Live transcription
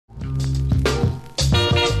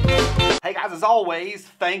Hey guys, as always,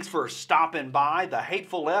 thanks for stopping by. The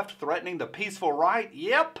hateful left threatening the peaceful right.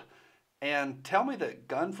 Yep. And tell me that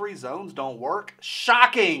gun-free zones don't work?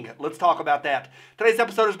 Shocking! Let's talk about that. Today's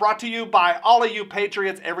episode is brought to you by all of you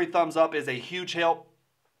patriots. Every thumbs up is a huge help.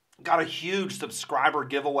 Got a huge subscriber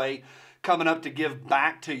giveaway coming up to give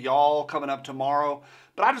back to y'all coming up tomorrow.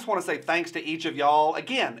 But I just want to say thanks to each of y'all.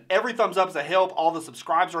 Again, every thumbs up is a help. All the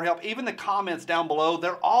subscribes are a help. Even the comments down below,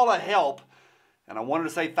 they're all a help. And I wanted to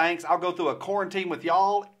say thanks. I'll go through a quarantine with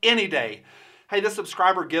y'all any day. Hey, this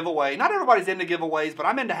subscriber giveaway, not everybody's into giveaways, but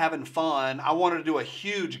I'm into having fun. I wanted to do a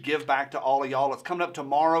huge give back to all of y'all. It's coming up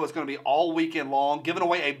tomorrow. It's going to be all weekend long, giving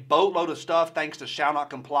away a boatload of stuff thanks to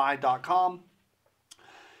shallnotcomply.com.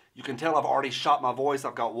 You can tell I've already shot my voice.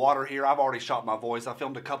 I've got water here. I've already shot my voice. I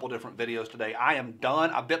filmed a couple different videos today. I am done.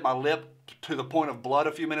 I bit my lip to the point of blood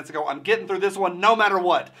a few minutes ago. I'm getting through this one no matter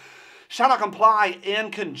what. Shall Not Comply,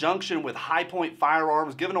 in conjunction with High Point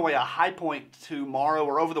Firearms, giving away a High Point tomorrow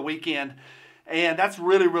or over the weekend. And that's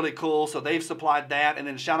really, really cool. So they've supplied that. And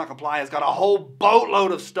then Shall Not Comply has got a whole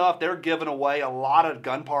boatload of stuff. They're giving away a lot of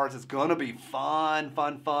gun parts. It's going to be fun,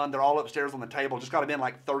 fun, fun. They're all upstairs on the table. Just got them in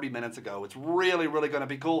like 30 minutes ago. It's really, really going to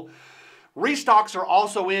be cool. Restocks are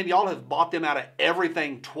also in. Y'all have bought them out of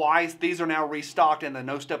everything twice. These are now restocked, and the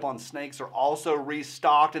No Step on Snakes are also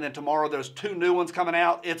restocked. And then tomorrow there's 2 new ones coming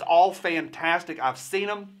out. It's all fantastic. I've seen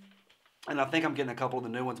them, and I think I'm getting a couple of the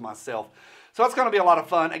new ones myself. So it's going to be a lot of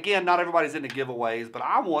fun. Again, not everybody's into giveaways, but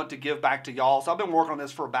I want to give back to y'all. So I've been working on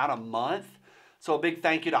this for about a month. So a big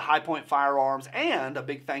thank you to High Point Firearms and a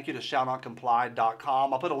big thank you to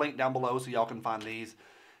shallnotcomply.com. I'll put a link down below so y'all can find these.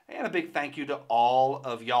 And a big thank you to all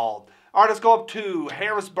of y'all. All right, let's go up to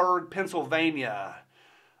Harrisburg, Pennsylvania.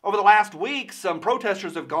 Over the last week, some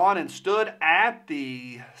protesters have gone and stood at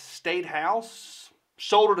the State House,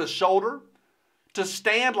 shoulder to shoulder, to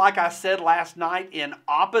stand, like I said last night, in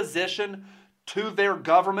opposition to their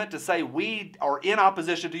government, to say we are in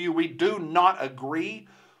opposition to you. We do not agree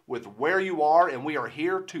with where you are, and we are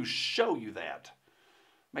here to show you that.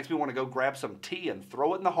 Makes me want to go grab some tea and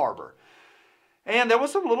throw it in the harbor. And there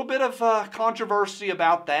was some little bit of controversy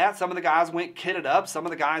about that. Some of the guys went kitted up. Some of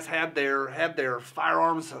the guys had their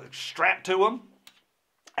firearms strapped to them,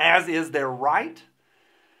 as is their right.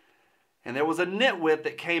 And there was a nitwit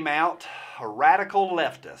that came out, a radical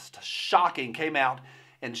leftist, shocking, came out,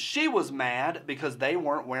 and she was mad because they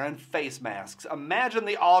weren't wearing face masks. Imagine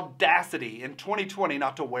the audacity in 2020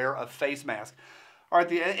 not to wear a face mask. All right,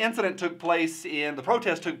 the the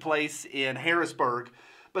protest took place in Harrisburg.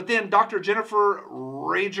 But then Dr. Jennifer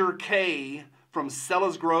Rager Kay from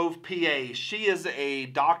Sellas Grove, PA, she is a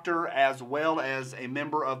doctor as well as a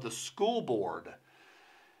member of the school board.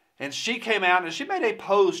 And she came out and she made a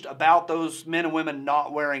post about those men and women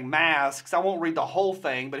not wearing masks. I won't read the whole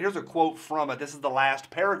thing, but here's a quote from it. This is the last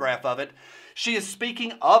paragraph of it. She is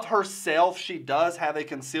speaking of herself. She does have a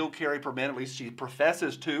concealed carry permit, at least she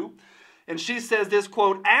professes to. And she says this,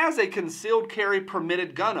 quote, "As a concealed carry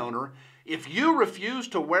permitted gun owner, if you refuse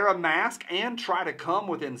to wear a mask and try to come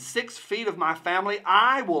within 6 feet of my family,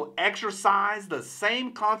 I will exercise the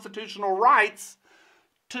same constitutional rights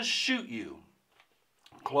to shoot you."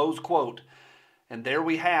 Close quote. And there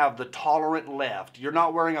we have the tolerant left. You're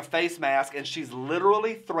not wearing a face mask, and she's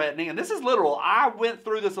literally threatening. And this is literal. I went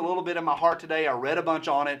through this a little bit in my heart today. I read a bunch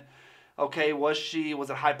on it. Okay, was it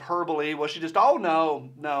hyperbole? Was she just, oh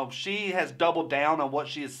no. She has doubled down on what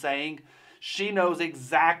she is saying. She knows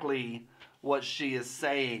exactly what she is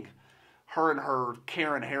saying. Her and her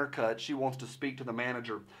Karan haircut, she wants to speak to the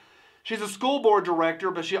manager. She's a school board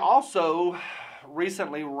director, but she also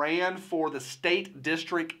recently ran for the State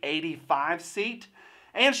District 85 seat.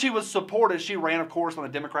 And she was supported. She ran, of course, on the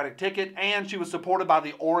Democratic ticket. And she was supported by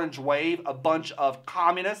the Orange Wave, a bunch of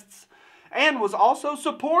communists. And was also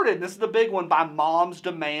supported, this is the big one, by Moms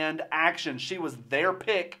Demand Action. She was their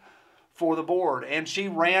pick for the board. And she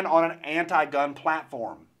ran on an anti-gun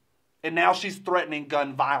platform. And now she's threatening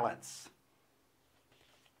gun violence.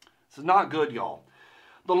 This is not good, y'all.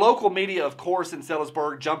 The local media, of course, in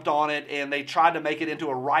Sellersburg jumped on it, and they tried to make it into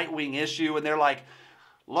a right-wing issue, and they're like,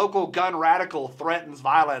 local gun radical threatens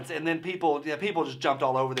violence. And then people just jumped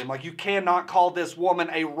all over them. Like, you cannot call this woman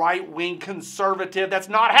a right-wing conservative. That's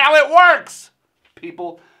not how it works.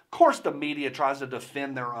 People, of course the media tries to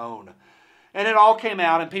defend their own. And it all came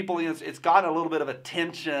out, and people, it's gotten a little bit of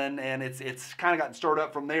attention, and it's kind of gotten stirred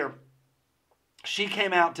up from there. She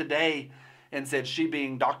came out today and said, she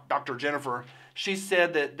being Dr. Jennifer, she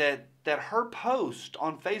said that her post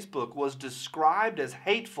on Facebook was described as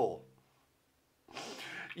hateful.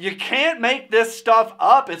 You can't make this stuff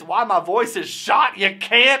up. It's why my voice is shot. You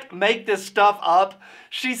can't make this stuff up.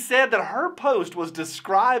 She said that her post was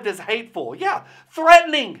described as hateful. Yeah,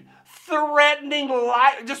 threatening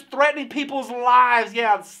just threatening people's lives.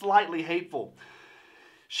 Yeah, it's slightly hateful.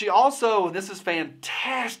 She also, this is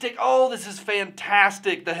fantastic. Oh, this is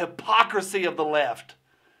fantastic. The hypocrisy of the left.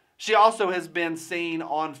 She also has been seen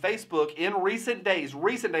on Facebook in recent days,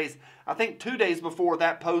 I think 2 days before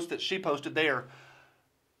that post that she posted there,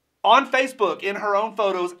 on Facebook, in her own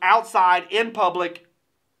photos, outside, in public,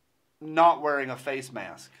 not wearing a face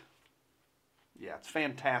mask. Yeah, it's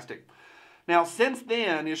fantastic. Now, since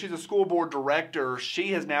then, she's a school board director.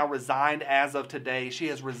 She has now resigned as of today. She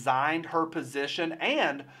has resigned her position,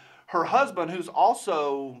 and her husband, who's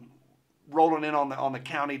also rolling in on the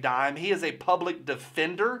county dime, he is a public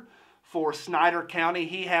defender for Snyder County.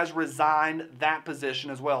 He has resigned that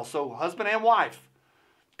position as well. So husband and wife,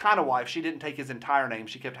 kind of wife. She didn't take his entire name.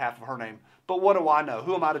 She kept half of her name. But what do I know?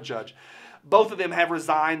 Who am I to judge? Both of them have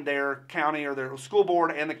resigned their county or their school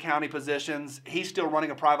board and the county positions. He's still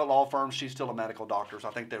running a private law firm. She's still a medical doctor. So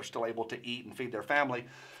I think they're still able to eat and feed their family,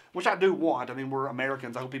 which I do want. I mean, we're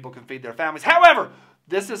Americans. I hope people can feed their families. However,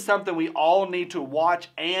 this is something we all need to watch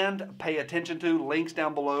and pay attention to. Links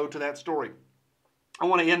down below to that story. I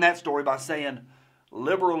want to end that story by saying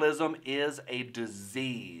liberalism is a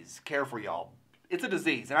disease. Careful, y'all. It's a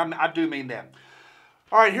disease, and I do mean that.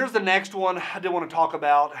 All right, here's the next one I did want to talk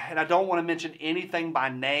about, and I don't want to mention anything by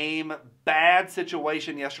name. Bad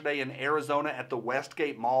situation yesterday in Arizona at the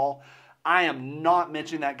Westgate Mall. I am not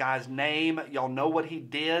mentioning that guy's name. Y'all know what he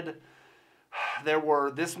did. There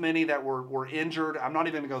were this many that were injured. I'm not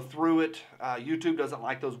even going to go through it. YouTube doesn't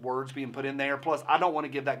like those words being put in there. Plus, I don't want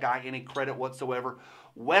to give that guy any credit whatsoever.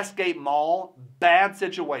 Westgate Mall, bad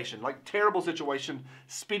situation, like terrible situation.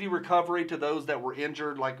 Speedy recovery to those that were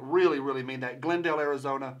injured, like really, really mean that. Glendale,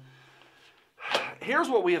 Arizona. Here's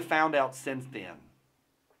what we have found out since then.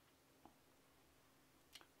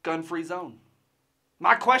 Gun-free zone.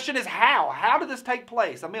 My question is how? How did this take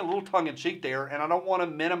place? I'm being a little tongue-in-cheek there, and I don't want to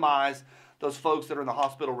minimize those folks that are in the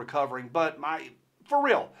hospital recovering, but for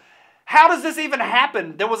real, how does this even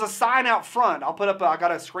happen? There was a sign out front. I'll put up, I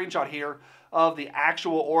got a screenshot here of the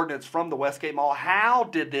actual ordinance from the Westgate Mall. How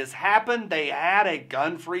did this happen? They had a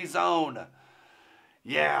gun-free zone.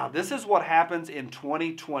 Yeah, this is what happens in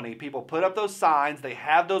 2020. People put up those signs, they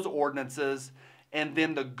have those ordinances, and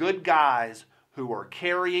then the good guys who are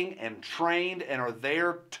carrying and trained and are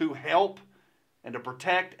there to help and to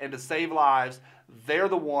protect and to save lives, they're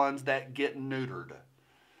the ones that get neutered.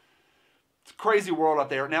 It's a crazy world out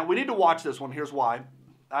there. Now, we need to watch this one. Here's why.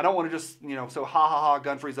 I don't want to just, so ha,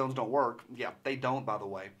 gun-free zones don't work. Yeah, they don't, by the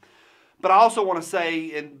way. But I also want to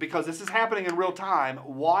say, and because this is happening in real time,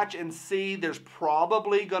 watch and see. There's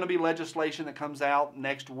probably going to be legislation that comes out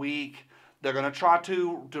next week. They're going to try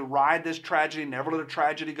to ride this tragedy, never let a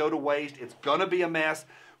tragedy go to waste. It's going to be a mess.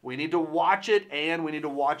 We need to watch it, and we need to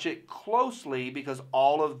watch it closely because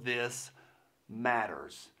all of this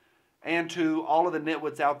matters. And to all of the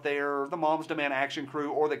nitwits out there, the Moms Demand Action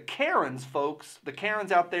crew, or the Karens, folks, the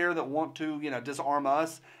Karens out there that want to, disarm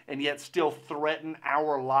us and yet still threaten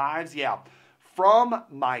our lives. Yeah, from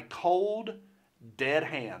my cold, dead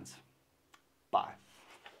hands. Bye.